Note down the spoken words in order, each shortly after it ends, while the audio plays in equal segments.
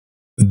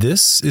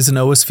This is an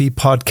OSV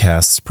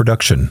Podcasts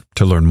production.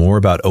 To learn more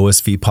about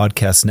OSV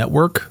Podcast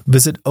Network,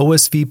 visit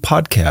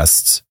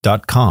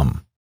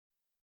osvpodcasts.com.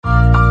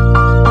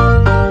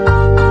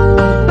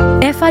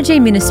 FRG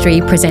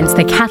Ministry presents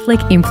the Catholic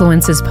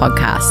Influencers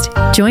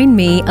Podcast. Join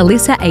me,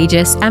 Alyssa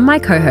Aegis, and my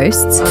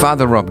co-hosts,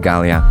 Father Rob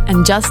Gallia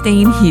and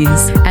Justine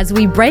Hughes, as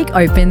we break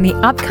open the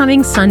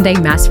upcoming Sunday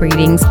Mass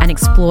readings and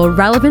explore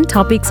relevant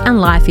topics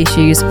and life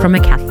issues from a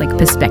Catholic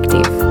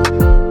perspective.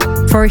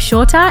 For a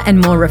shorter and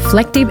more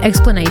reflective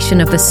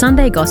explanation of the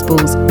Sunday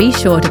Gospels, be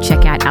sure to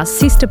check out our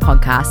sister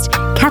podcast,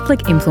 Catholic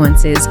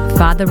Influencers,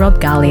 Father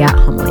Rob Gallia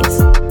Homilies.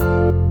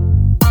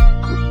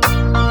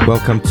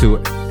 Welcome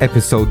to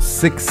episode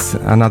 6,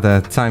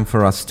 another time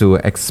for us to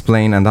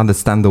explain and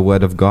understand the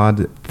Word of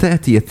God,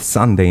 30th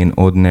Sunday in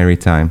Ordinary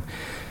Time.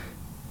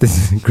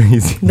 This is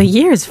crazy. The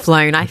year has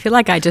flown. I feel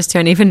like I just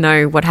don't even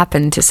know what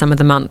happened to some of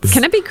the months.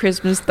 Can it be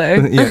Christmas though?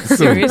 Yeah,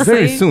 soon,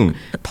 very soon.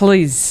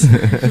 Please.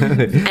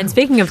 And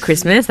speaking of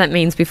Christmas, that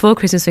means before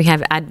Christmas we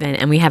have Advent,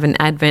 and we have an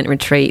Advent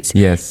retreat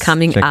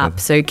coming up.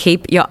 So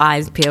keep your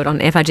eyes peeled on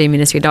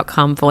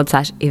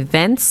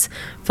frgministry.com/events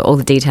for all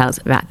the details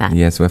about that.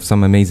 Yes, we have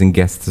some amazing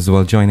guests as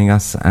well joining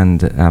us,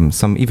 and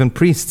some even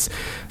priests.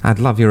 I'd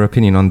love your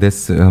opinion on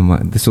this.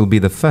 This will be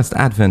the first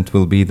Advent,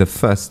 will be the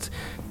first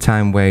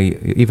time where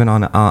even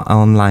on our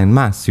online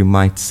mass you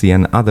might see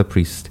another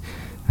priest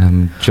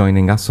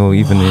joining us, or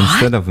even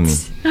instead of me.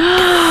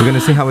 We're going to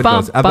see how it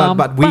goes.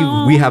 But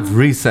we have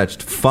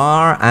researched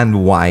far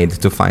and wide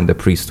to find a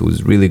priest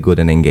who's really good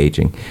and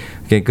engaging.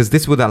 Okay, because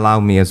this would allow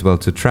me as well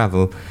to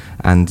travel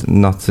and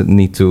not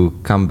need to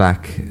come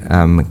back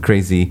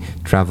crazy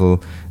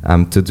travel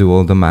to do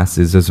all the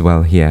masses as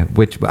well here,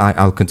 which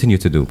I'll continue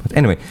to do. But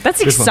anyway,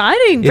 that's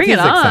exciting. Bring it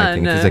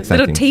on. It is exciting.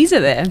 Little teaser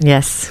there.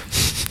 Yes.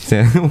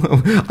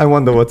 I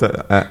wonder what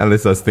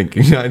Alyssa's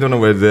thinking. I don't know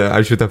whether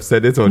I should have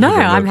said it or no.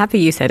 I'm happy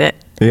you said it.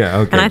 Yeah,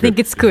 okay. And I think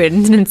it's good,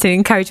 and it's an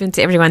encouragement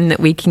to everyone that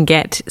we can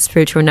get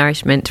spiritual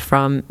nourishment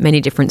from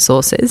many different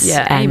sources.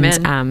 Yeah, and,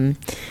 amen.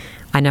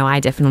 I know I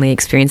definitely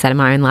experienced that in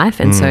my own life,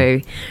 and so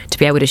to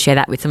be able to share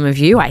that with some of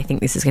you, I think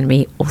this is going to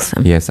be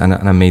awesome. Yes, and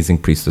an amazing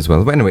priest as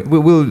well. But anyway,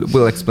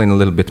 we'll explain a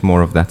little bit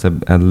more of that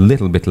a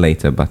little bit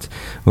later, but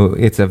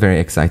it's a very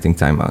exciting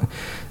time.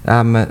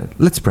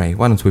 Let's pray.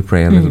 Why don't we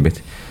pray a little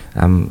bit?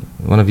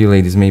 One of you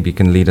ladies maybe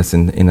can lead us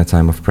in a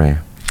time of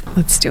prayer.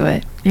 Let's do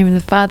it. In the name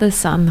of the Father,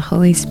 Son,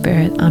 Holy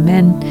Spirit.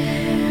 Amen.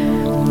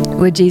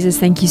 Lord Jesus,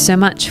 thank you so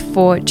much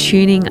for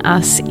tuning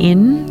us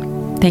in.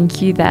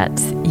 Thank you that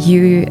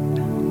you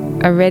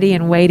are ready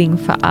and waiting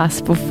for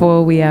us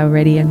before we are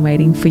ready and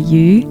waiting for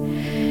you.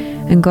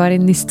 And God,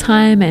 in this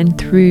time and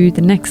through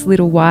the next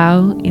little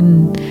while,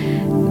 in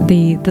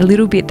the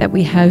little bit that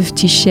we have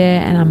to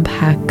share and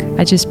unpack,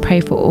 I just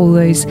pray for all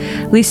those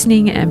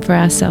listening and for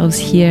ourselves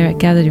here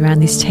gathered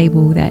around this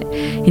table, that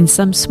in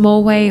some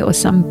small way or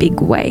some big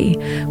way,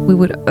 we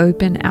would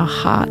open our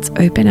hearts,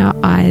 open our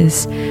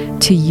eyes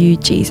to you,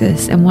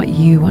 Jesus, and what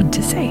you want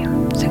to say.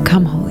 So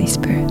come, Holy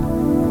Spirit.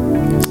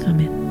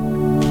 Amen.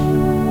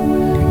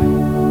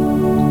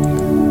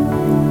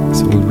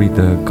 So we'll read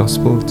the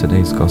Gospel.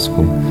 Today's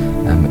Gospel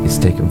is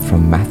taken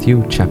from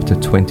Matthew chapter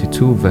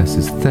 22,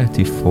 verses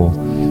 34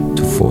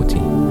 to 40.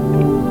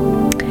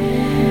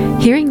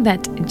 Hearing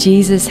that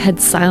Jesus had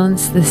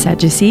silenced the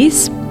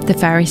Sadducees, the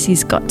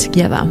Pharisees got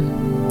together.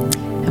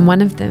 And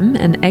one of them,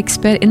 an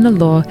expert in the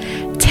law,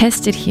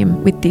 tested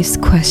him with this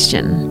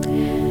question: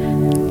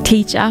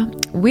 "Teacher,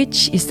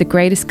 which is the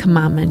greatest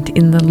commandment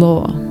in the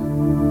law?"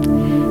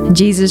 And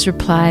Jesus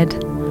replied,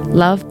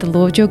 "Love the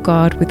Lord your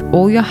God with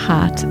all your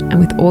heart and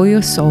with all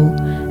your soul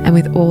and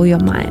with all your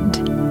mind.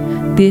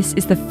 This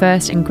is the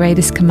first and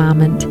greatest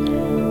commandment,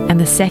 and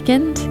the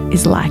second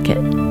is like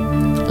it.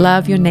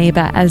 Love your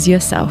neighbor as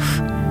yourself.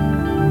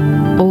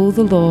 All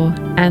the law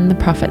and the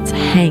prophets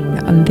hang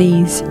on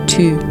these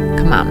two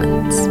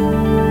commandments."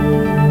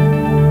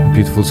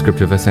 Beautiful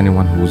scripture verse.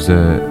 Anyone who's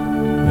a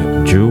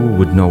Jew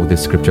would know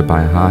this scripture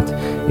by heart.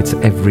 It's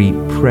every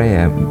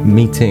prayer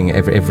meeting,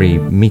 every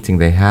meeting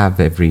they have,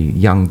 every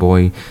young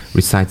boy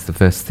recites the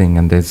first thing,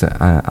 and there's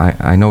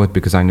I know it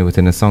because I knew it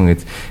in a song.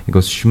 It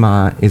goes,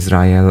 Shema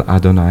Israel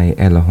Adonai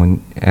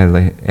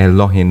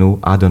Eloheinu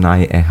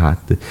Adonai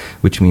Echad,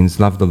 which means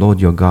love the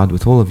Lord your God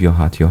with all of your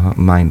heart, your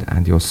mind,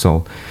 and your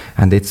soul.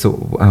 And it's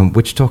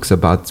which talks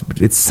about,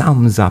 it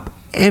sums up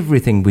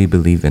everything we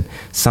believe in.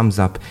 Sums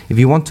up, if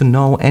you want to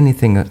know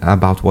anything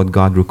about what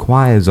God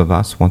requires of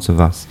us, wants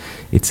of us,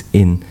 it's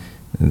in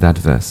that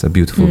verse, a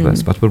beautiful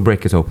verse. But we'll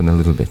break it open a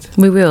little bit.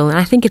 We will, and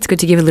I think it's good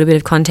to give a little bit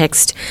of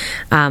context.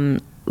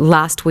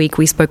 Last week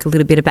we spoke a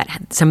little bit about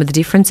some of the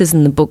differences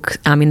in the book,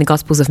 in the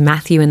Gospels of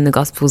Matthew and the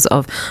Gospels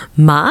of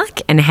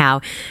Mark, and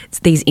how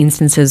these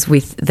instances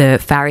with the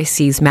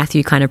Pharisees,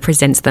 Matthew kind of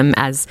presents them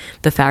as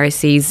the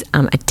Pharisees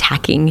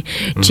attacking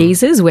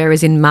Jesus,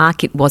 whereas in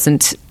Mark it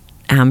wasn't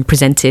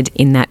presented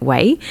in that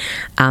way.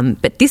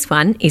 But this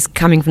one is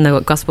coming from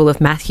the Gospel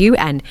of Matthew,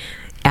 and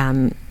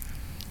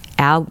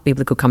our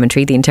biblical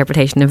commentary, the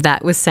interpretation of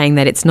that, was saying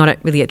that it's not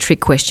really a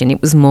trick question.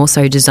 It was more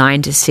so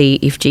designed to see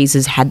if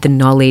Jesus had the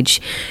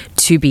knowledge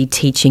to be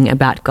teaching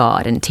about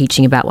God and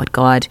teaching about what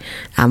God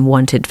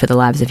wanted for the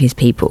lives of his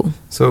people.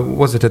 So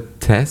was it a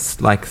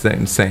test, like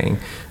them saying,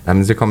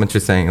 the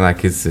commentary saying,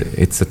 like, it's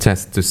a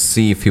test to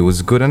see if he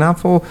was good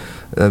enough, or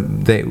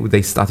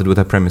they started with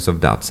a premise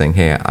of doubt, saying,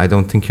 hey, I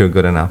don't think you're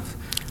good enough?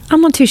 I'm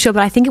not too sure,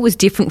 but I think it was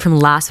different from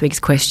last week's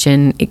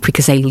question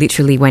because they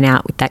literally went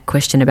out with that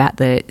question about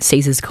the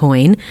Caesar's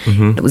coin.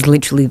 Mm-hmm. It was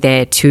literally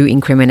there to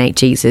incriminate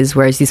Jesus,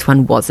 whereas this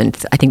one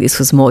wasn't. I think this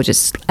was more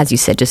just, as you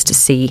said, just to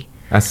see.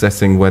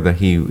 Assessing whether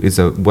he is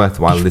a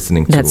worthwhile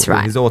listening to. That's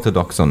right. He's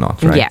orthodox or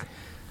not, right? Yeah.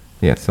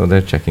 Yeah, so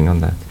they're checking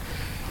on that.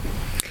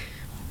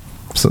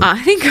 So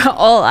I think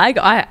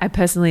I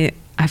personally,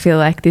 I feel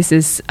like this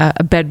is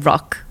a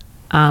bedrock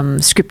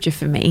scripture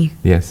for me.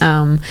 Yes.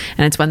 And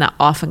it's one that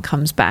often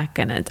comes back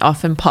and it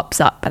often pops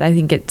up, but I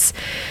think it's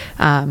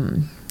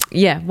one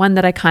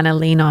that I kind of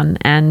lean on,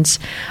 and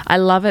I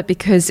love it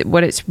because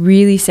what it's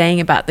really saying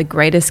about the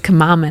greatest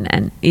commandment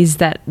and is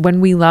that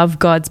when we love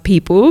God's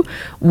people,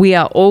 we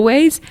are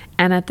always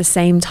and at the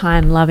same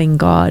time loving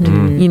God.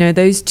 You know,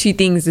 those two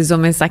things is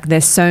almost like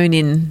they're sewn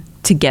in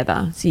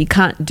together, so you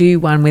can't do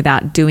one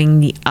without doing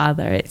the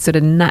other. It sort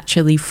of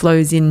naturally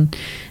flows in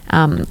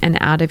and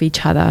out of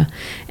each other.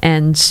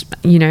 And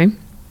you know,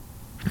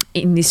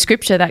 in this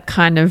scripture, that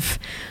kind of,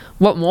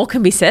 what more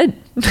can be said?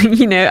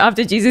 You know,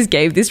 after Jesus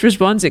gave this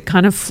response, it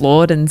kind of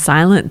floored and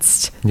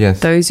silenced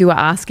those who were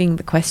asking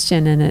the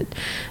question. And it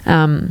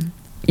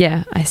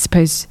I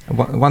suppose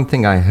one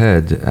thing I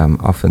heard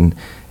often,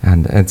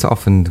 and it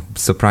often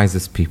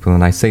surprises people,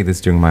 and I say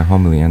this during my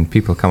homily, and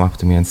people come up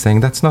to me and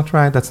saying, that's not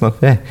right, that's not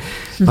fair.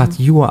 Mm-hmm.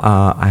 But you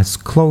are as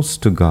close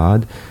to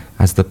God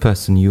as the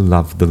person you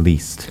love the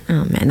least.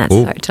 Oh man, that's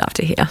so tough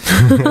to hear.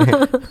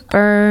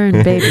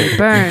 Burn, baby,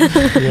 burn.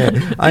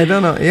 Yeah, I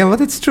don't know. Yeah,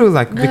 but it's true.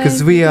 Like,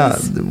 because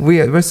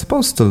we're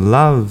supposed to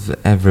love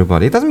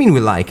everybody. It doesn't mean we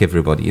like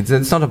everybody.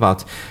 It's not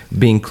about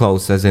being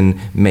close, as in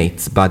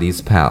mates,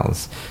 buddies,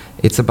 pals.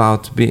 It's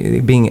about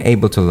being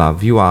able to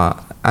love. You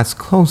are as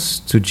close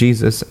to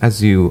Jesus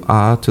as you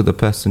are to the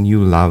person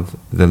you love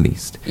the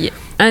least. Yeah.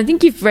 And I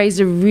think you've raised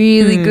a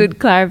really good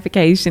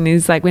clarification.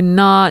 Is like, we're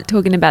not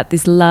talking about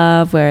this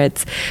love where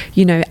it's,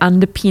 you know,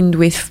 underpinned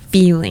with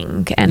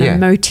feeling and a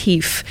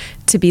motif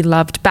to be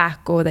loved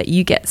back, or that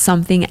you get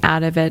something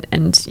out of it.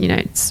 And, you know,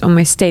 it's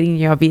almost stating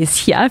the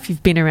obvious here. If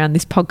you've been around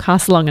this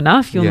podcast long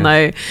enough, you'll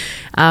know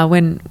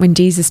when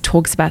Jesus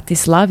talks about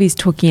this love, he's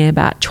talking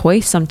about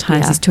choice.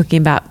 Sometimes he's talking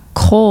about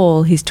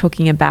call. He's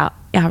talking about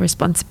our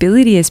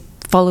responsibility as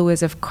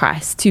followers of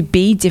Christ to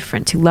be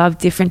different, to love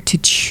different, to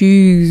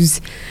choose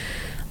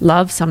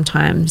love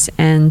sometimes.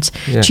 And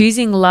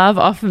choosing love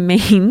often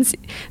means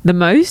the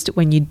most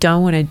when you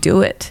don't want to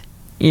do it,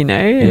 you know.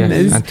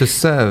 And to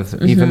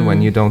serve even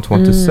when you don't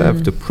want to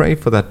serve, to pray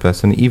for that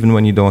person even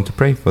when you don't want to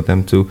pray for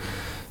them, to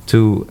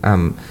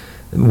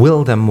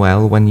will them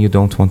well when you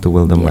don't want to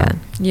will them well.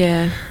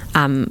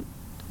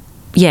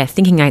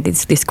 Thinking like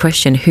this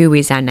question, who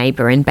is our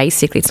neighbour? And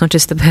basically it's not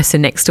just the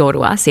person next door to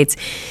us, it's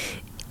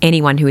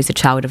anyone who is a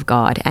child of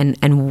God.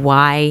 And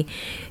why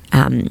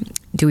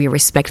do we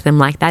respect them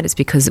like that? It's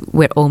because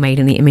we're all made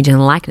in the image and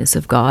the likeness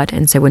of God.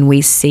 And so when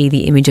we see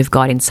the image of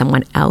God in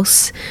someone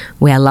else,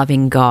 we are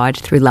loving God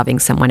through loving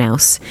someone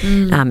else.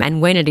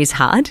 And when it is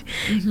hard,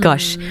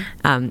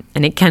 and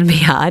it can be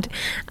hard,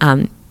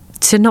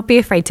 to not be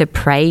afraid to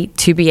pray,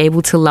 to be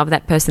able to love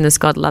that person as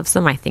God loves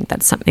them. I think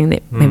that's something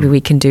that maybe we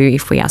can do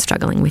if we are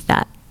struggling with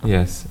that.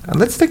 Yes.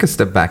 Let's take a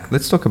step back.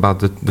 Let's talk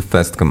about the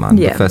first command,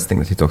 the first thing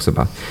that he talks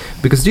about.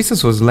 Because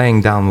Jesus was laying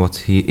down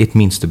what it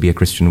means to be a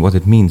Christian, what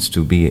it means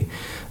to be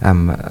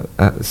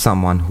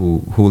someone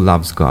who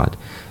loves God,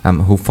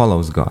 who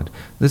follows God.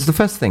 This is the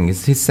first thing.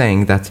 He's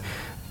saying that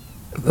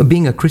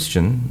being a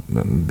Christian,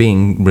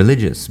 being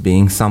religious,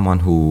 being someone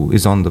who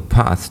is on the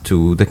path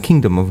to the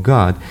kingdom of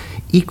God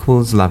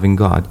equals loving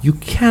God. You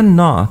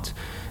cannot...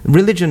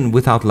 Religion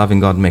without loving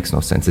God makes no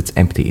sense. It's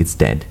empty. It's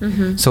dead.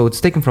 So it's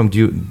taken from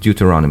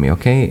Deuteronomy,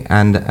 okay?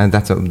 And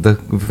that's the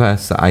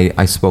verse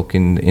I spoke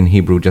in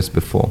Hebrew just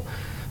before.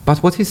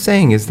 But what he's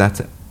saying is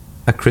that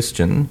a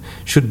Christian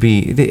should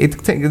be...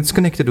 It's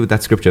connected with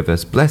that scripture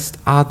verse. Blessed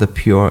are the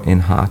pure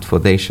in heart, for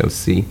they shall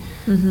see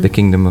the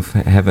kingdom of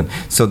heaven.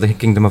 So the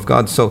kingdom of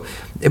God. So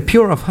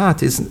pure of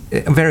heart is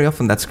very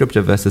often that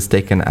scripture verse is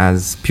taken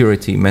as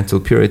purity, mental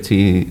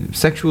purity,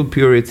 sexual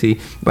purity,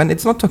 when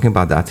it's not talking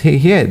about that.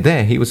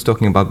 He was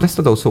talking about blessed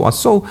are those who are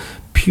so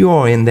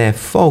pure in their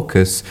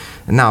focus.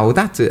 Now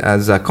that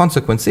as a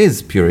consequence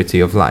is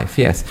purity of life,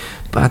 yes.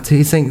 But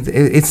he's saying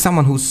it's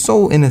someone who's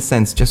so, in a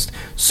sense, just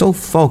so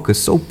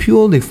focused, so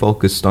purely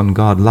focused on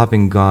God,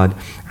 loving God,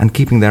 and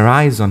keeping their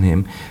eyes on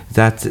Him,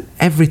 that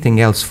everything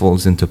else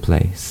falls into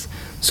place.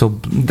 So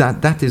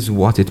that is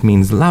what it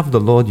means. Love the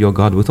Lord your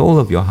God with all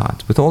of your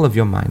heart, with all of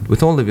your mind,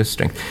 with all of your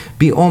strength.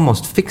 Be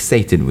almost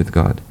fixated with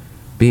God.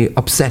 Be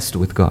obsessed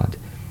with God.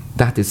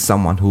 that is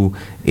someone who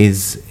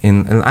is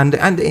in.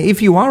 And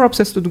if you are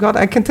obsessed with God,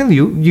 I can tell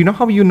you, you know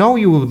how you know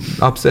you're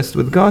obsessed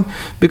with God?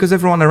 Because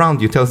everyone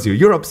around you tells you,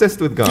 you're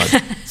obsessed with God.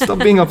 Stop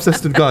being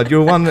obsessed with God.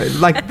 You're one,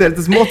 like,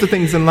 there's more to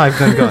things in life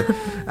than God.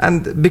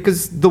 And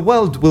because the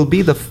world will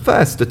be the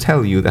first to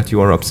tell you that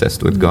you are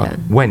obsessed with God,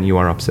 when you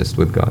are obsessed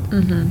with God.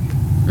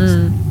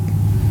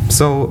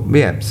 So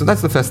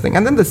that's the first thing.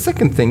 And then the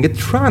second thing, it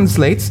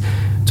translates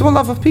to a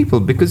love of people,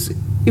 because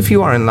if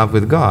you are in love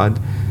with God,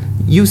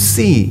 you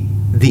see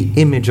the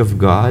image of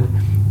God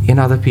in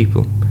other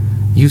people.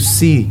 You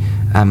see,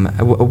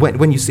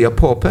 when you see a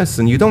poor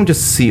person, you don't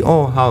just see,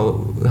 oh,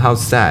 how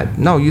sad.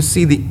 No, you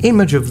see the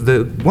image of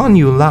the one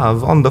you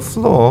love on the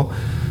floor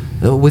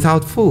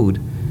without food.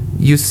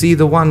 You see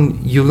the one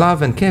you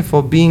love and care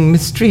for being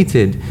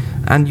mistreated,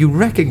 and you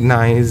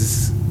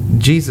recognize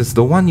Jesus,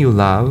 the one you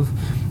love,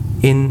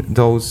 in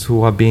those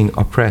who are being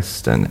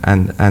oppressed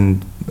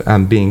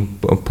and being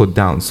put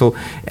down. So,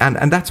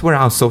 and that's where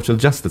our social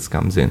justice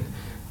comes in.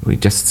 We're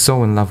just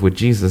so in love with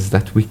Jesus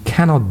that we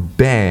cannot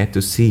bear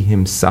to see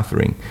him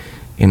suffering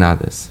in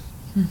others.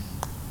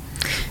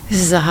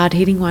 This is a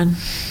hard-hitting one.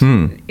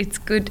 It's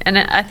good. And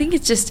I think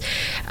it's just,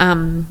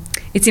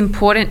 it's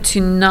important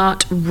to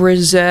not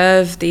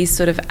reserve these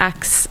sort of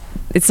acts.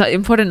 It's not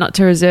important not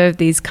to reserve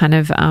these kind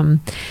of,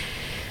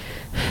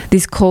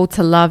 this call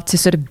to love to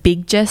sort of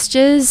big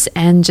gestures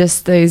and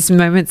just those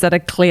moments that are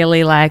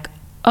clearly like,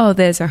 oh,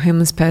 there's a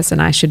homeless person,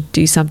 I should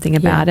do something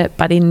about it.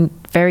 But in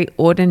very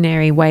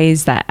ordinary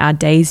ways that our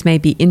days may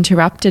be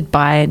interrupted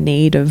by a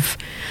need of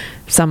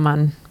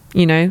someone.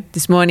 You know,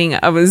 this morning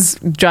I was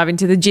driving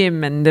to the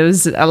gym and there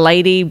was a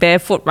lady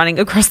barefoot running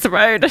across the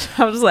road.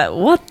 I was like,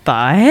 what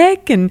the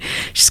heck? And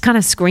she's kind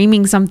of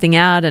screaming something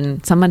out,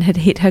 and someone had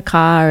hit her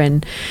car.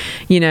 And,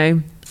 you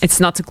know, it's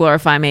not to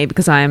glorify me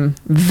because I am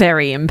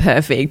very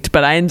imperfect,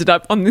 but I ended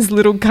up on this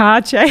little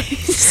car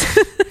chase.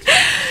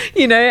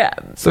 You know.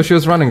 So she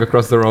was running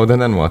across the road,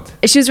 and then what?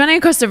 She was running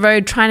across the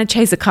road trying to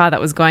chase a car that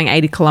was going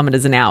 80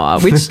 kilometers an hour,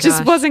 which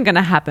just wasn't going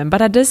to happen.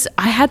 But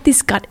I had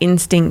this gut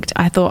instinct.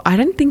 I thought, I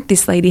don't think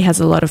this lady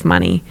has a lot of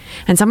money,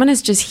 and someone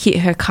has just hit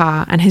her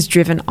car and has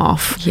driven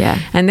off. Yeah.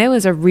 And there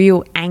was a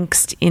real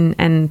angst and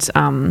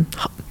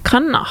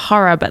kind of not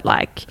horror, but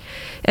like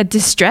a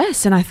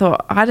distress. And I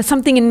thought,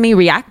 something in me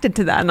reacted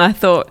to that, and I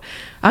thought,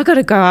 I got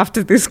to go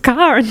after this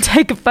car and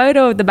take a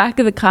photo of the back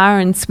of the car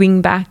and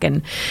swing back.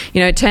 And,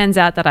 you know, it turns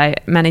out that I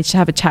managed to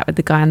have a chat with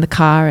the guy in the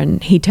car,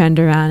 and he turned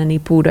around and he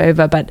pulled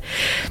over. But,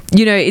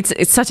 you know, it's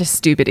such a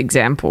stupid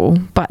example.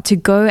 But to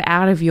go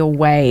out of your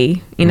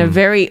way in a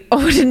very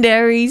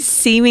ordinary,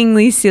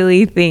 seemingly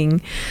silly thing,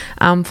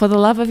 for the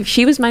love of,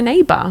 she was my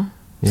neighbor.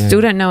 Yeah.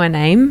 Still don't know her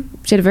name.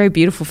 She had a very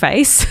beautiful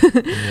face.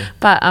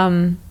 But,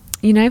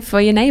 you know, for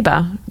your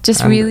neighbor,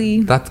 just and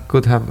really. That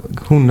could have,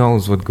 who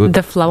knows what good.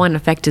 The flow on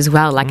effect as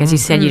well. Like, as you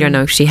said, you don't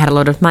know if she had a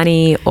lot of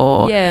money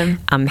or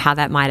how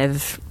that might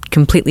have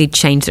completely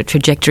changed the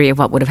trajectory of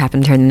what would have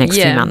happened to her in the next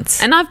few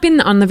months. And I've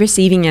been on the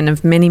receiving end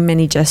of many,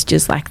 many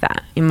gestures like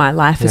that in my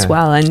life as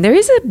well. And there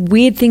is a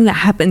weird thing that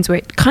happens where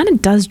it kind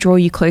of does draw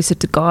you closer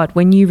to God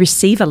when you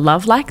receive a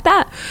love like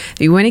that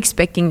you weren't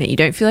expecting, that you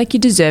don't feel like you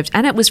deserved,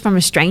 and it was from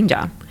a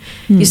stranger.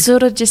 You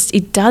sort of just,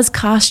 it does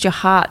cast your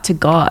heart to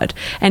God.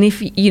 And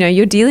if, you know,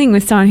 you're dealing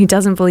with someone who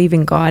doesn't believe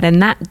in God, and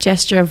that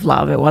gesture of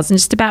love, it wasn't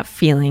just about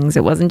feelings,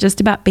 it wasn't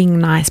just about being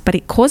nice, but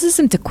it causes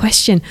them to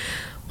question,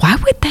 why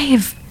would they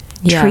have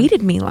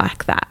treated me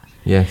like that?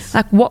 Yes.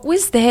 Like, what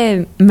was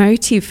their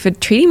motive for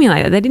treating me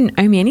like that? They didn't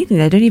owe me anything.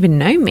 They don't even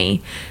know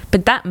me.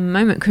 But that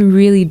moment can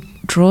really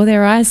draw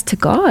their eyes to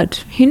God.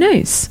 Who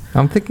knows?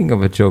 I'm thinking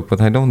of a joke, but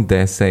I don't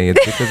dare say it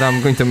because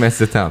I'm going to mess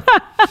it up.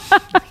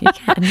 You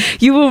can.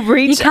 You will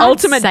reach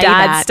ultimate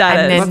dad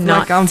status. But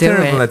like, I'm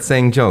terrible at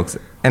saying jokes.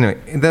 Anyway,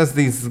 there's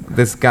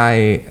this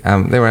guy,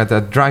 they were at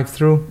a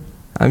drive-through.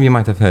 You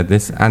might have heard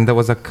this. And there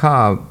was a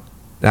car.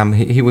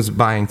 He was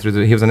buying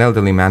through. He was an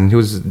elderly man. He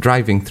was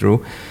driving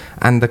through,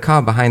 and the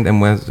car behind him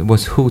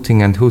was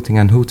hooting and hooting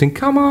and hooting.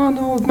 Come on,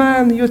 old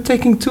man, you're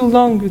taking too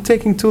long. You're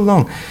taking too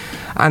long.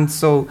 And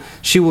so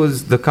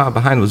the car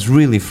behind was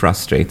really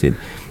frustrated.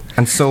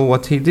 And so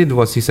what he did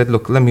was he said,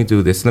 "Look, let me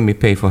do this. Let me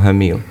pay for her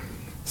meal."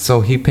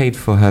 So he paid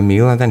for her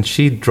meal, and then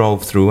she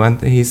drove through,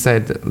 and he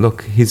said,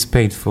 "Look, he's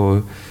paid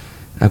for."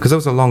 Because there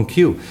was a long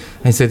queue.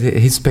 I said,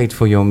 "He's paid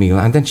for your meal."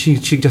 And then she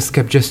just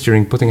kept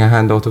gesturing, putting her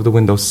hand out of the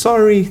window.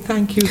 "Sorry,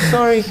 thank you,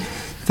 sorry,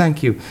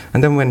 thank you."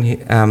 And then when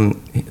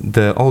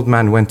the old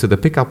man went to the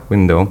pickup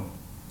window,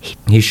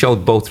 he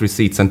showed both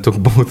receipts and took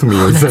both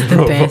meals and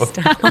drove off.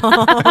 So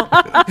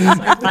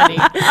funny.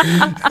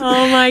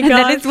 Oh my God.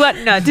 That is what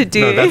not to do.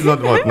 No, that's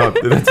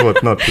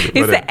what not to do.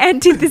 It's the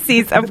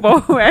antithesis of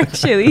what we're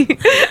actually.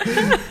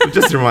 It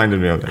just reminded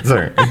me of that.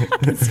 Sorry.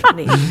 It's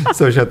funny.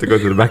 So she had to go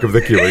to the back of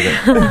the queue again.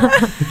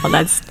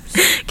 Well,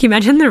 can you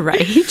imagine the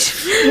rage?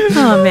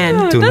 Oh,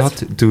 man. Do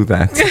not do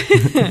that.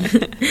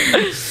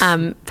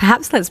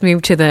 Perhaps let's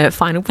move to the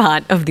final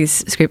part of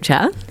this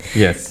scripture.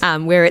 Yes.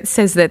 Where it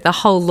says that the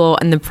whole law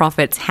and the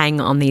prophets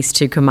hang on these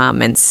two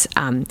commandments.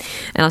 And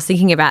I was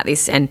thinking about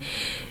this, and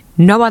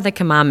no other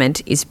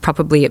commandment is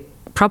probably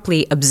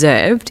properly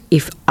observed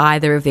if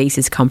either of these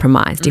is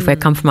compromised, if we're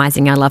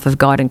compromising our love of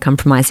God and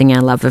compromising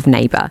our love of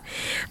neighbour.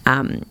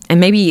 And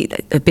maybe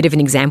a bit of an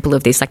example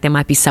of this, like there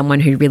might be someone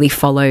who really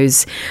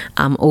follows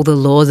all the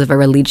laws of a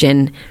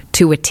religion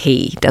to a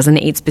T, doesn't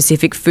eat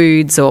specific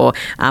foods or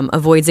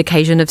avoids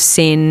occasion of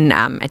sin,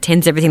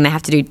 attends everything they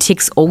have to do,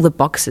 ticks all the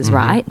boxes,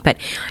 right? But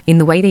in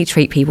the way they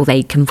treat people,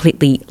 they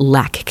completely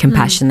lack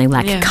compassion, they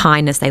lack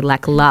kindness, they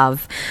lack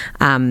love.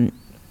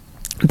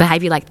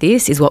 Behaviour like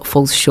this is what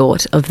falls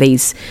short of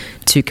these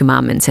two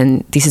commandments,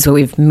 and this is where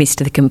we've missed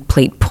the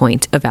complete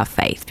point of our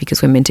faith,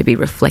 because we're meant to be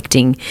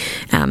reflecting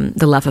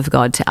the love of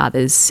God to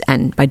others,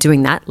 and by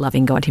doing that,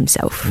 loving God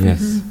himself.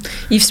 Yes.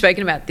 You've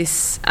spoken about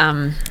this.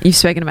 You've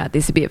spoken about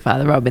this a bit,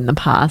 Father Rob, in the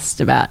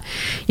past about,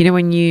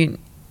 when you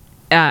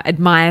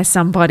admire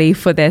somebody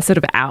for their sort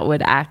of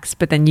outward acts,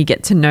 but then you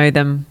get to know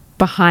them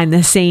behind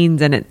the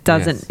scenes, and it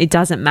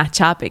doesn't match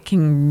up. It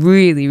can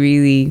really,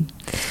 really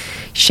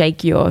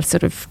shake your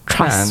sort of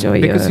trust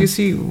because you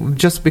see,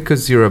 just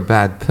because you're a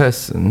bad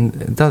person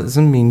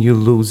doesn't mean you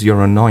lose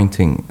your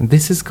anointing.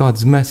 This is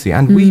God's mercy,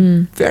 and we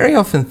very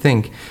often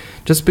think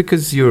just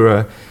because you're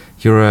a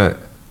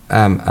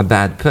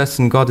bad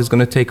person, God is going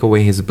to take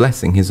away his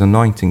blessing, his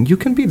anointing. You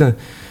can be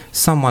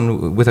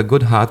someone with a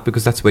good heart,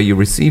 because that's where you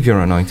receive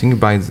your anointing,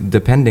 by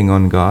depending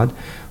on God.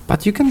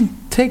 But you can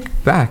take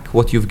back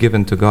what you've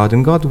given to God,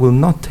 and God will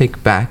not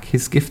take back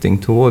his gifting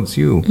towards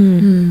you.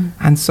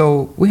 And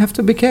so we have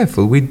to be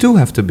careful. We do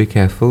have to be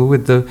careful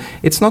with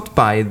it's not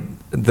by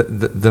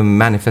the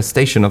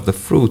manifestation of the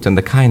fruit and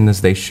the kindness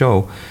they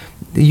show.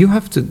 You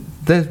have to,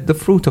 the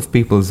fruit of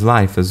people's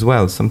life as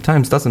well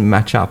sometimes doesn't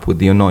match up with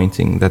the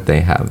anointing that they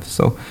have.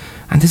 So,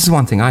 and this is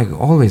one thing I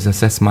always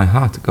assess my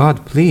heart.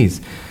 God, please.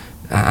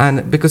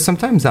 And because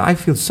sometimes I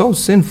feel so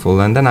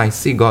sinful, and then I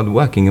see God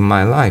working in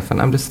my life,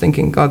 and I'm just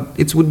thinking, God,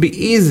 it would be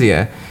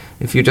easier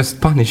if you just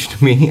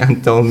punished me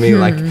and told me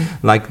like,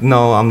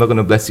 no, I'm not going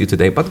to bless you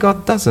today. But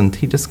God doesn't.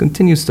 He just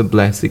continues to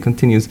bless. He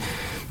continues.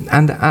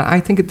 And I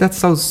think that's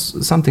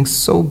something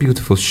so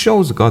beautiful,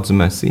 shows God's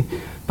mercy.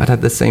 But at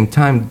the same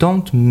time,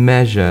 don't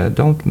measure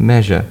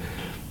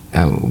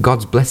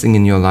God's blessing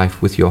in your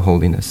life with your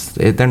holiness.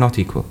 They're not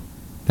equal.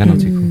 They're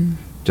not equal.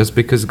 Just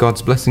because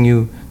God's blessing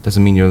you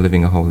doesn't mean you're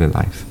living a holy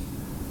life.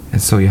 And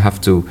so you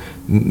have to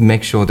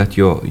make sure that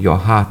your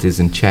heart is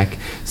in check.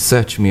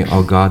 Search me,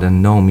 O God,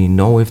 and know me.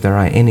 Know if there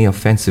are any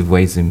offensive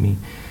ways in me.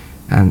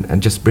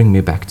 And just bring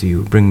me back to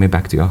you. Bring me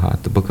back to your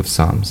heart. The book of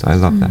Psalms. I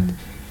love that.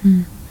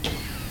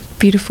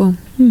 Beautiful.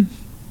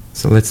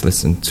 So let's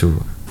listen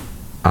to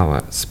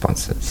our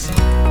sponsors.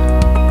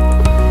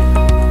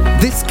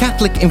 This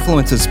Catholic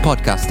Influencers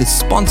podcast is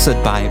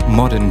sponsored by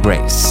Modern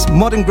Grace.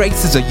 Modern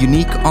Grace is a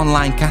unique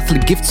online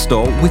Catholic gift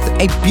store with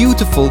a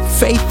beautiful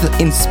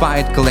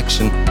faith-inspired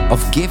collection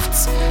of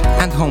gifts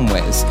and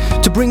homewares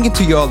to bring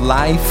into your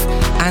life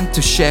and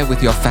to share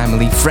with your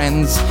family,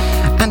 friends,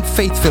 and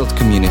faith-filled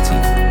community.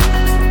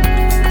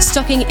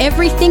 Stocking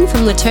everything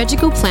from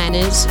liturgical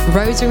planners,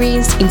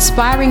 rosaries,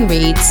 inspiring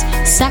reads,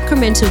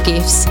 sacramental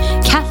gifts,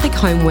 Catholic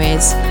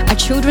homewares, a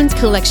children's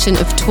collection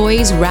of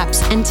toys,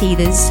 wraps and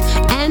teethers,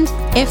 and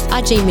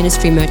FRG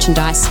ministry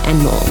merchandise and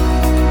more.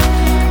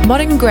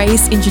 Modern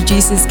Grace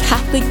introduces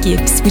Catholic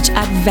gifts which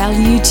add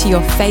value to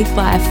your faith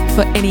life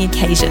for any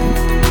occasion.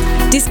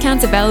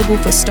 Discounts available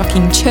for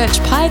stocking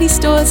church piety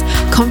stores,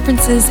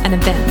 conferences and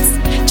events.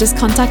 Just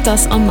contact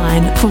us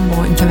online for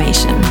more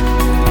information.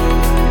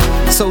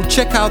 So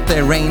check out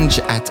their range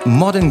at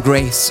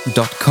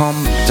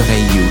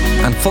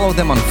moderngrace.com.au and follow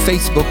them on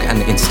Facebook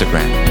and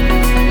Instagram.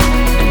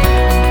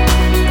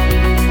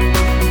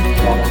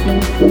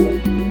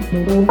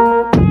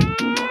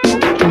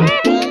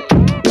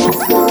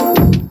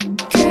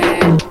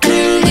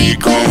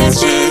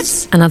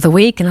 Another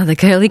week, another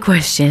curly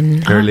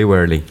question. Curly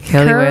whirly.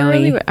 Curly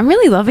whirly. I'm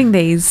really loving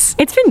these.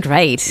 It's been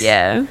great.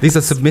 Yeah. These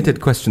are submitted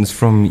questions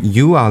from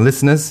you, our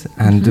listeners.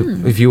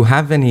 And if you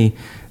have any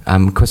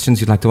questions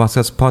you'd like to ask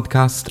us,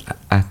 podcast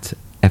at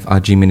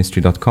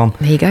frgministry.com.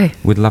 There you go.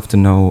 We'd love to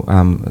know,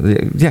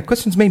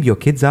 questions maybe your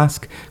kids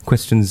ask,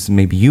 questions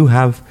maybe you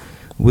have.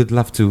 We'd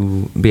love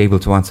to be able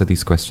to answer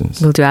these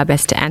questions. We'll do our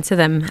best to answer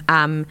them.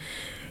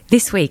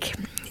 This week,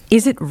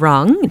 is it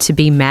wrong to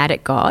be mad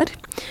at God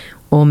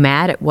or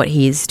mad at what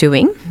he is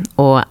doing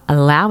or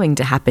allowing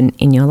to happen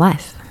in your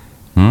life?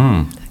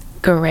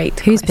 Great.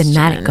 Who's been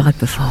mad at God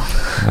before?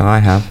 Well, I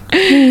have.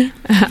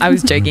 I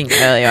was joking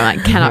earlier. I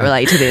cannot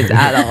relate to this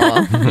at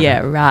all.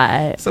 Yeah,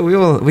 right. So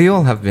we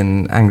all have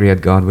been angry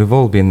at God. We've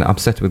all been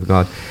upset with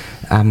God.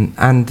 And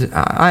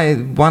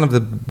one of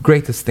the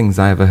greatest things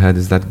I ever heard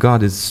is that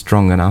God is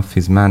strong enough,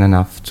 he's man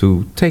enough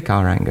to take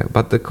our anger.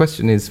 But the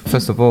question is,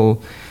 first of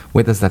all,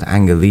 where does that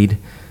anger lead?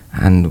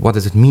 And what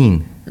does it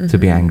mean to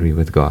be angry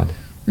with God?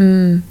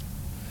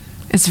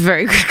 It's a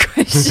very good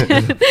question.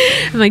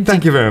 I'm like,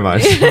 Thank you very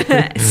much.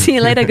 see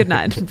you later. Good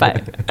night.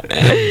 Bye.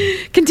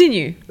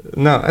 Continue.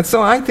 No,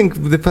 so I think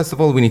first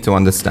of all we need to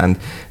understand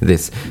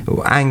this.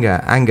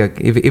 Anger,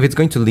 if it's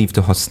going to lead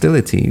to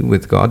hostility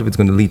with God, if it's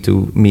going to lead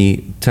to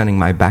me turning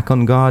my back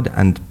on God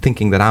and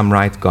thinking that I'm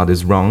right, God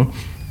is wrong,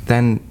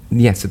 then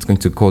yes, it's going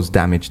to cause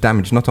damage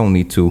not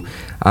only to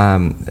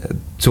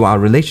our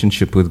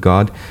relationship with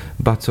God,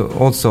 but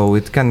also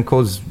it can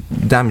cause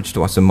damage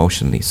to us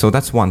emotionally. So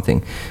that's one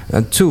thing.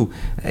 2,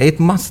 it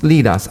must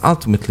lead us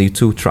ultimately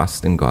to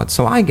trust in God.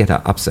 So I get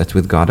upset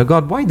with God.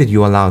 God, why did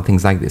you allow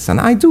things like this? And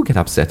I do get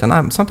upset,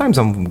 and sometimes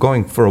I'm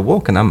going for a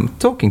walk and I'm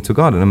talking to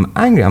God and I'm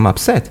angry, I'm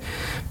upset.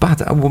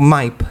 But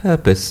my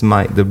purpose,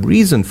 the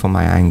reason for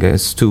my anger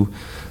is to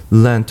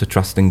learn to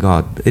trust in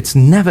God. It's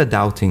never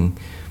doubting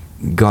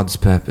God's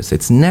purpose.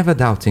 It's never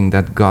doubting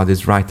that God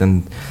is right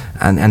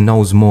and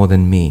knows more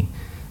than me.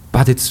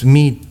 But it's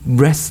me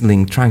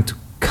wrestling, trying to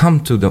come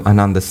to an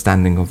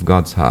understanding of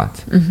God's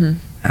heart. Mm-hmm.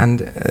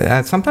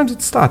 And sometimes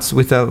it starts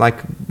with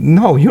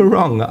no, you're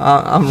wrong,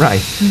 I'm right.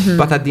 Mm-hmm.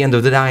 But at the end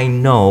of the day, I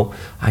know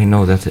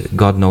that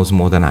God knows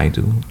more than I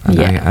do. And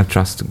I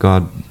trust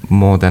God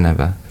more than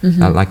ever,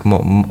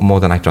 more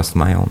than I trust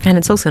my own. And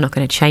it's also not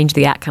going to change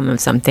the outcome of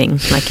something.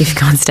 Like if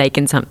God's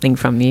taken something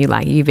from you,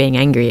 like you being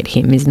angry at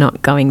him is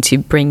not going to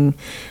bring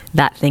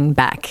that thing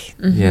back.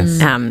 Yes.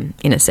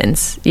 In a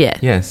sense, yeah.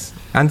 Yes.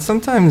 And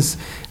sometimes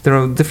there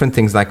are different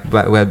things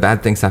where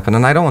bad things happen.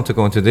 And I don't want to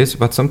go into this,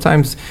 but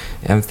sometimes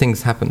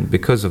things happen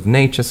because of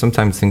nature.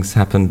 Sometimes things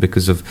happen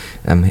because of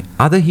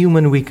other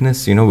human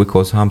weakness. We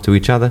cause harm to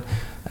each other.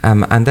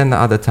 And then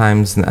other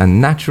times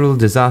natural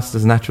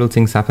disasters, natural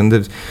things happen.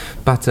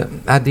 But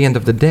at the end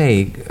of the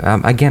day,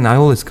 again, I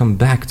always come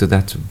back to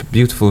that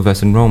beautiful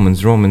verse in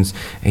Romans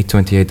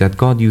 8:28, that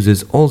God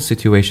uses all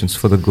situations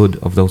for the good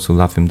of those who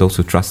love him, those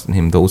who trust in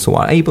him, those who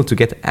are able to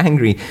get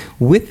angry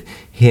with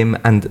him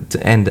and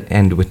to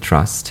end with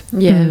trust.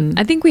 Yeah,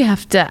 I think we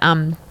have to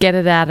get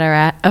it out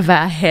of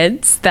our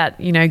heads that,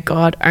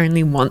 God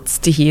only wants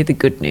to hear the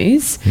good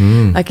news.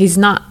 Like he's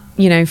not,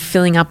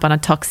 filling up on a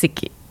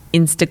toxic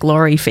Insta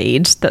glory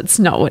feed. That's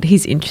not what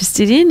he's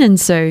interested in. And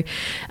so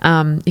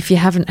if you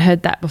haven't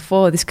heard that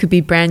before, this could be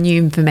brand new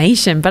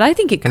information, but I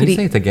think it could. Can you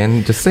say it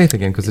again? Just say it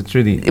again, because it's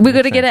really... We've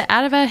got to get it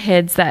out of our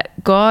heads that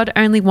God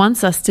only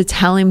wants us to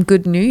tell him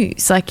good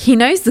news. Like he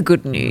knows the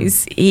good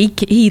news.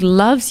 He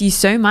loves you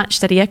so much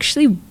that he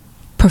actually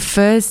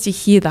prefers to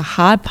hear the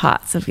hard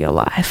parts of your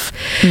life,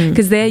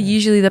 because they're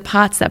usually the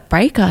parts that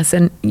break us,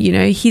 and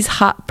his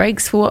heart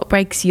breaks for what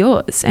breaks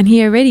yours, and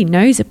he already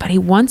knows it, but he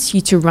wants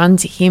you to run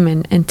to him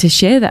and to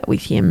share that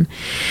with him.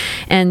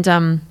 And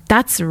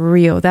that's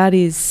real, that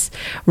is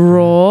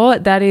raw,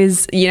 that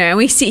is, and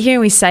we sit here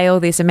and we say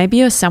all this, and maybe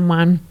you're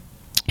someone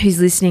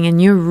who's listening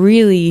and you're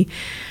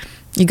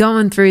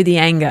going through the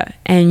anger,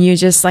 and you're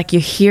just like,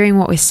 you're hearing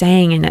what we're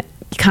saying and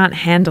you can't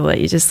handle it.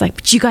 You're just like,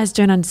 but you guys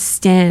don't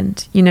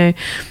understand.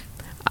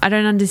 I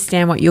don't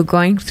understand what you're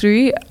going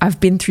through. I've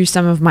been through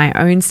some of my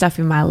own stuff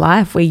in my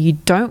life where you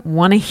don't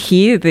want to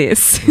hear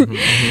this.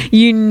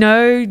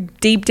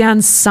 Deep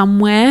down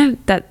somewhere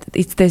that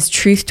there's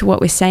truth to what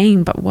we're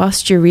saying, but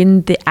whilst you're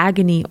in the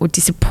agony or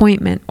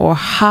disappointment or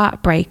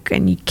heartbreak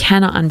and you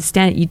cannot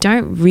understand it, you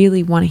don't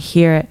really want to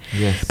hear it.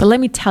 Yes. But let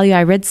me tell you,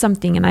 I read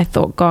something and I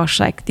thought, gosh,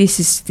 like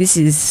this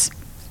is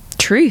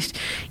truth.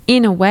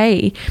 In a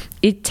way,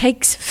 it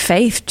takes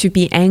faith to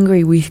be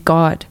angry with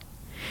God.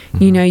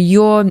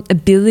 Your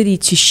ability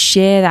to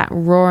share that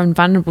raw and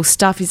vulnerable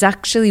stuff is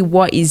actually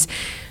what is,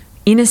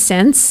 in a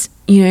sense,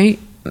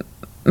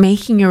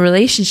 making your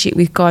relationship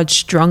with God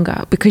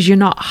stronger, because you're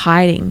not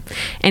hiding.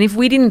 And if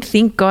we didn't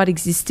think God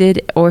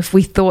existed, or if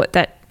we thought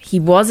that he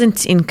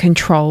wasn't in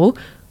control,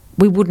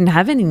 we wouldn't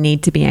have any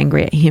need to be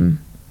angry at him.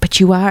 But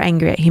you are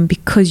angry at him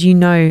because you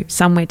know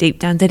somewhere deep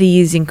down that he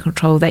is in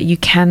control, that you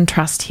can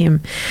trust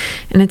him.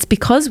 And it's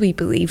because we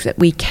believe that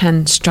we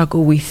can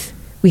struggle with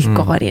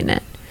God in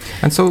it.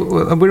 And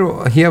so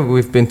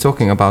we've been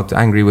talking about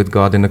angry with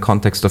God in the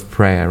context of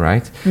prayer,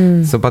 right?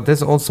 But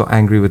there's also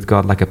angry with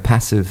God like a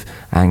passive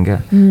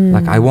anger.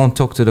 Like I won't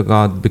talk to the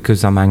God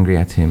because I'm angry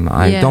at him.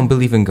 I don't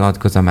believe in God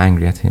because I'm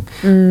angry at him.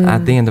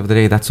 At the end of the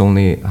day, that's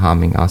only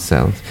harming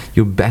ourselves.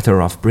 You're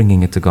better off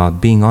bringing it to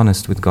God, being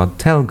honest with God,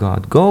 tell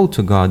God, go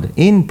to God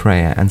in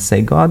prayer and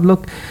say, God,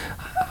 look,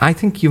 I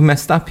think you've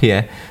messed up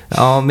here,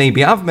 or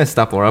maybe I've messed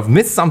up, or I've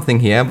missed something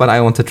here, but I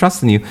want to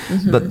trust in you.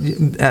 But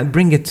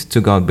bring it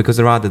to God,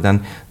 because rather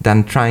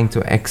than trying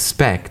to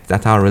expect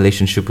that our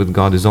relationship with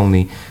God is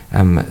only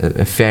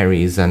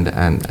fairies and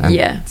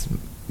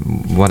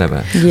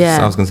whatever. Yeah.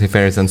 So I was going to say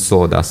fairies and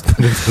sawdust, but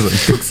it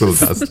doesn't pixel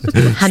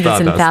dust. Hundreds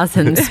and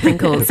thousands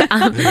sprinkles.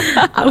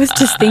 I was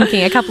just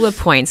thinking a couple of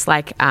points,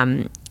 like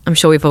I'm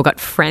sure we've all got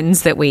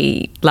friends that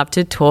we love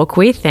to talk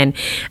with, and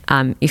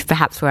if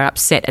perhaps we're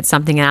upset at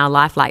something in our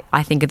life, like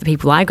I think of the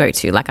people I go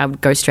to, like I would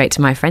go straight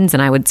to my friends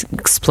and I would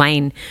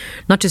explain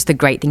not just the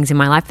great things in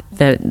my life,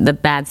 the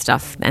bad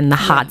stuff and the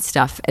hard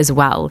stuff as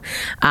well.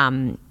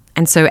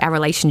 And so our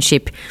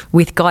relationship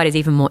with God is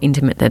even more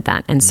intimate than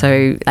that. And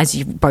so, as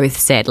you both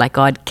said, like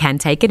God can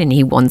take it and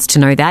he wants to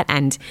know that,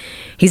 and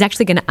he's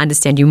actually going to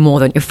understand you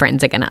more than your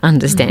friends are going to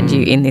understand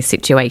you in this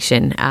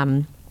situation.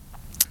 And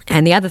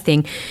the other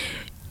thing,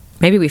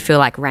 maybe we feel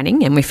like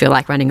running and we feel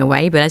like running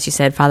away, but as you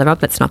said, Father Rob,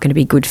 that's not going to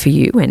be good for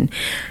you. And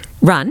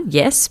run,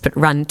 yes, but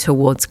run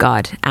towards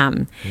God.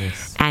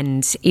 Yes.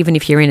 And even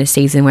if you're in a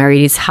season where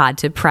it is hard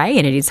to pray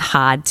and it is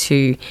hard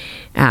to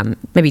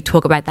maybe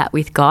talk about that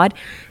with God,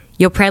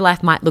 your prayer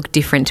life might look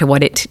different to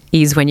what it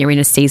is when you're in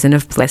a season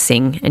of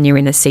blessing and you're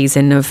in a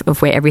season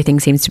of where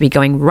everything seems to be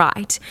going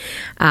right.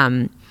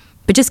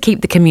 But just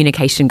keep the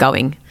communication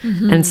going.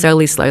 And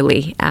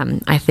slowly,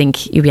 I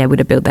think you'll be able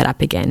to build that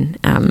up again.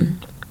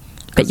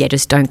 But yeah,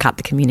 just don't cut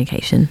the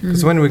communication.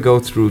 Because when we go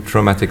through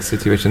traumatic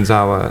situations,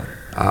 our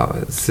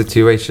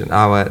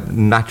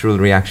natural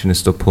reaction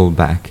is to pull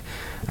back,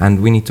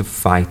 and we need to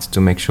fight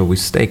to make sure we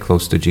stay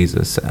close to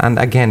Jesus. And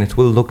again, it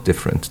will look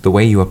different. The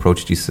way you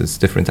approach Jesus is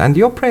different, and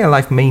your prayer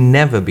life may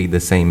never be the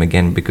same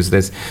again,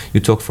 because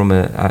you talk from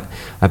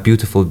a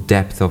beautiful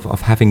depth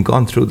of having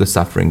gone through the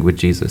suffering with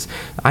Jesus.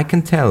 I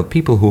can tell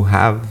people who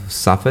have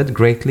suffered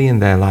greatly in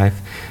their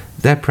life,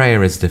 their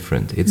prayer is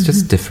different. It's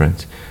just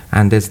different.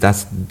 And there's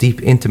that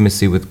deep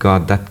intimacy with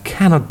God that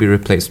cannot be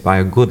replaced by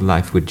a good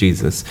life with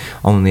Jesus,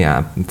 only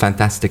a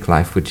fantastic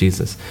life with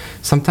Jesus.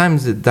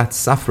 Sometimes that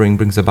suffering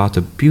brings about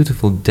a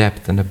beautiful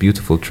depth and a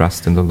beautiful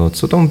trust in the Lord.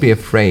 So don't be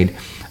afraid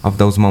of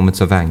those moments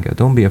of anger.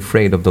 Don't be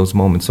afraid of those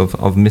moments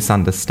of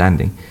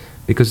misunderstanding,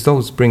 because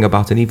those bring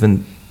about an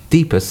even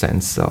deeper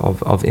sense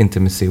of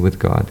intimacy with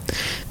God.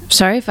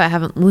 Sorry if I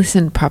haven't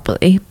listened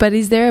properly, but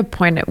is there a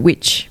point at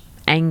which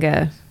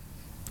anger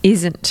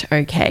isn't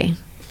okay?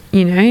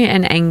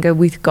 And anger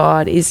with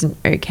God isn't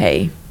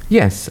okay.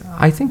 Yes,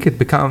 I think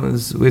it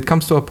comes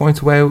to a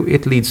point where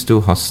it leads to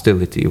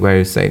hostility, where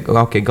you say,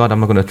 okay, God,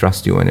 I'm not going to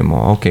trust you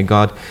anymore. Okay,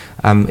 God,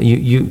 I'm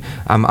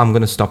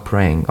going to stop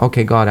praying.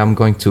 Okay, God, I'm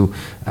going to,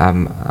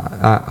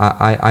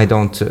 I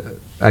don't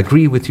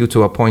agree with you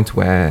to a point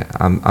where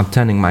I'm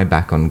turning my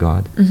back on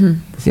God.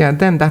 Yeah,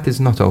 then that is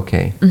not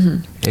okay.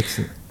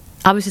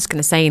 I was just going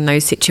to say, in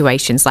those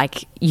situations,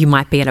 like, you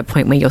might be at a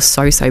point where you're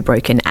so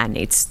broken, and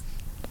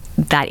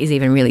that is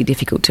even really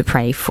difficult to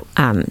pray for.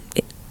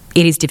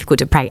 It is difficult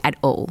to pray at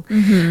all.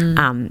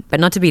 But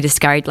not to be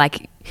discouraged.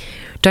 Like,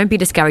 don't be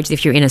discouraged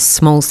if you're in a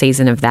small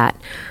season of that.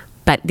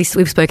 But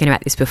we've spoken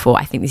about this before.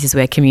 I think this is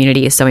where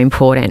community is so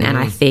important. And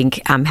I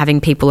think having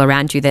people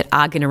around you that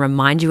are going to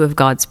remind you of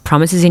God's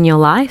promises in your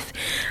life,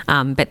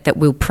 but that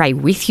will pray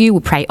with you,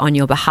 will pray on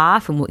your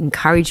behalf, and will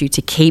encourage you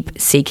to keep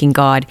seeking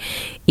God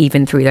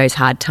even through those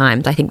hard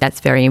times. I think that's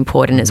very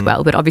important as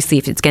well. But obviously,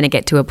 if it's going to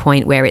get to a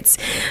point where it's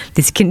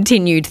this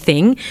continued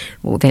thing,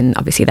 well, then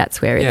obviously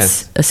that's where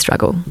it's a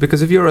struggle.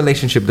 Because if your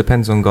relationship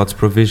depends on God's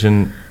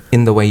provision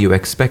in the way you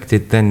expect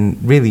it, then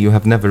really you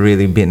have never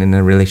really been in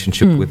a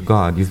relationship with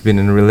God. You've been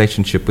in a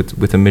relationship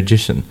with a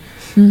magician.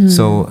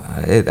 So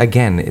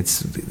again,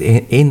 it's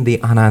in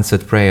the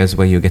unanswered prayers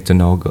where you get to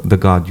know the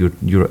God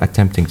you're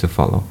attempting to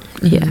follow.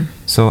 Yeah.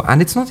 So,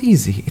 and it's not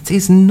easy. It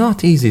is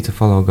not easy to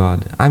follow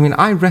God. I mean,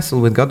 I wrestle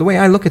with God. The way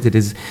I look at it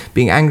is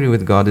being angry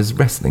with God is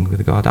wrestling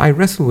with God. I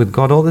wrestle with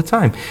God all the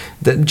time.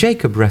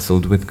 Jacob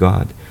wrestled with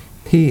God.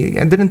 He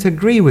didn't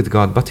agree with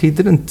God, but he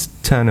didn't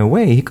turn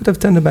away. He could have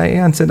turned away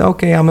and said,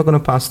 okay, I'm not going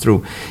to pass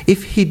through.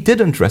 If he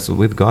didn't wrestle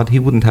with God, he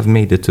wouldn't have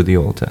made it to the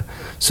altar.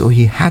 So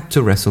he had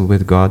to wrestle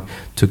with God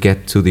to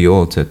get to the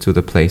altar, to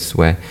the place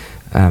where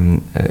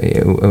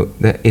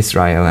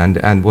Israel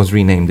and was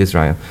renamed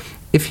Israel.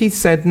 If he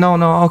said, no,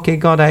 okay,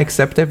 God, I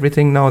accept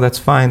everything. No, that's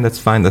fine,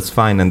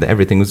 and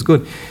everything was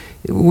good,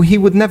 he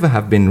would never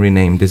have been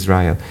renamed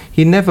Israel.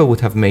 He never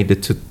would have made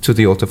it to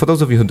the altar. For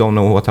those of you who don't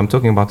know what I'm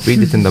talking about, read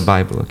it in the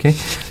Bible, okay?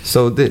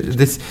 So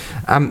this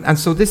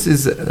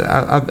is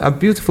a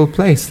beautiful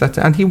place,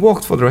 and he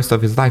walked for the rest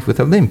of his life with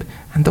a limp.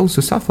 And those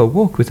who suffer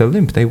walk with a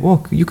limp. They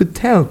walk. You could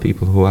tell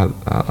people who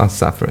have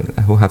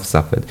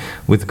suffered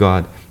with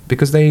God,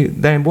 because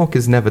their walk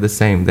is never the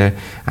same.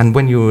 And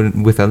when you're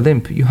with a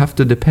limp, you have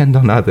to depend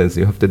on others.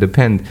 You have to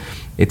depend.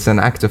 It's an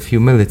act of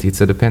humility.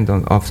 It's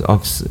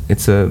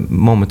it's a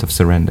moment of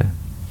surrender.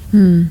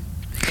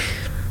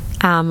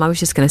 I was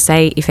just going to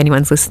say, if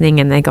anyone's listening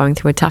and they're going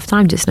through a tough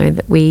time, just know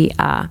that we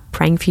are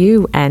praying for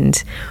you,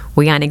 and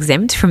we aren't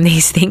exempt from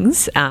these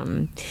things.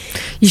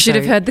 You should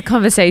have heard the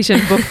conversation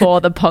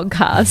before the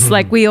podcast.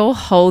 Like, we all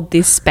hold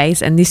this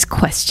space and this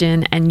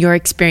question and your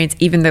experience,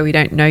 even though we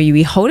don't know you,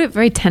 we hold it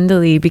very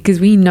tenderly, because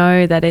we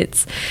know that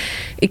it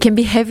can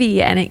be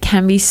heavy and it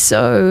can be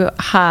so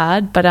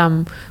hard, but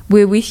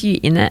we're with you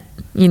in it,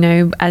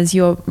 as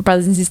your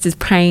brothers and sisters,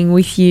 praying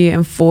with you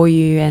and for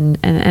you,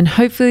 and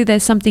hopefully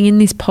there's something in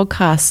this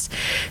podcast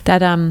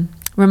that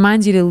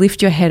reminds you to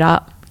lift your head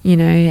up,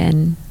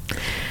 and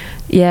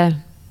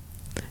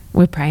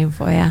we're praying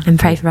for you. And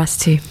pray for us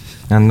too.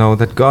 And know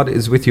that God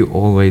is with you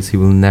always. He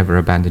will never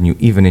abandon you,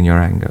 even in your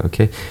anger,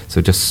 okay? So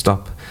just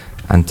stop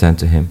and turn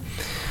to Him.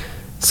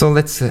 So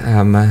let's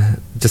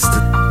just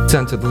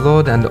turn to the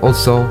Lord, and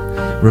also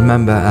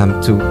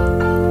remember to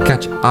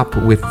catch up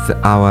with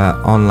our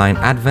online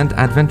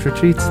Advent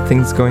retreats,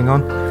 things going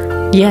on.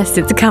 Yes,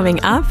 it's coming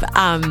up.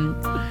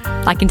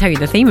 I can tell you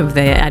the theme of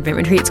the Advent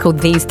retreat. It's called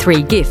These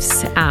Three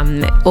Gifts.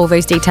 All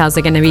those details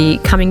are going to be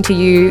coming to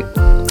you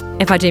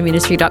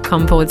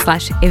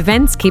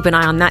frgministry.com/events. Keep an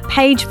eye on that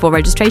page for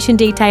registration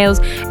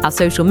details, our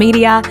social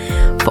media,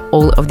 for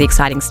all of the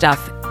exciting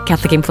stuff.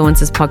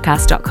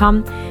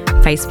 CatholicInfluencersPodcast.com,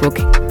 Facebook,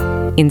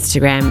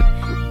 Instagram,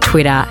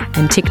 Twitter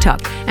and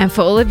TikTok. And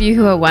for all of you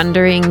who are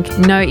wondering,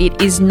 no,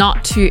 it is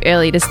not too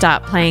early to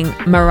start playing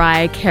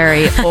Mariah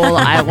Carey, All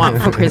I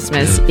Want for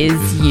Christmas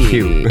Is You.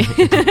 Hughes.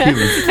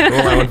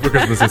 All I want for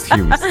Christmas is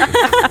Hughes.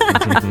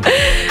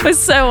 It was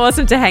so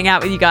awesome to hang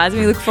out with you guys,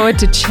 and we look forward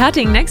to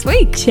chatting next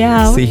week.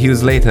 Ciao. See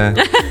Hughes later.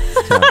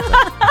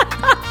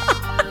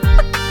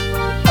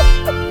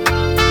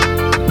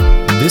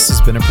 This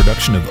has been a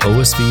production of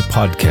OSV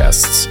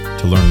Podcasts.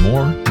 To learn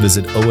more,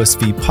 visit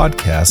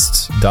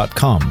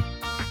osvpodcasts.com.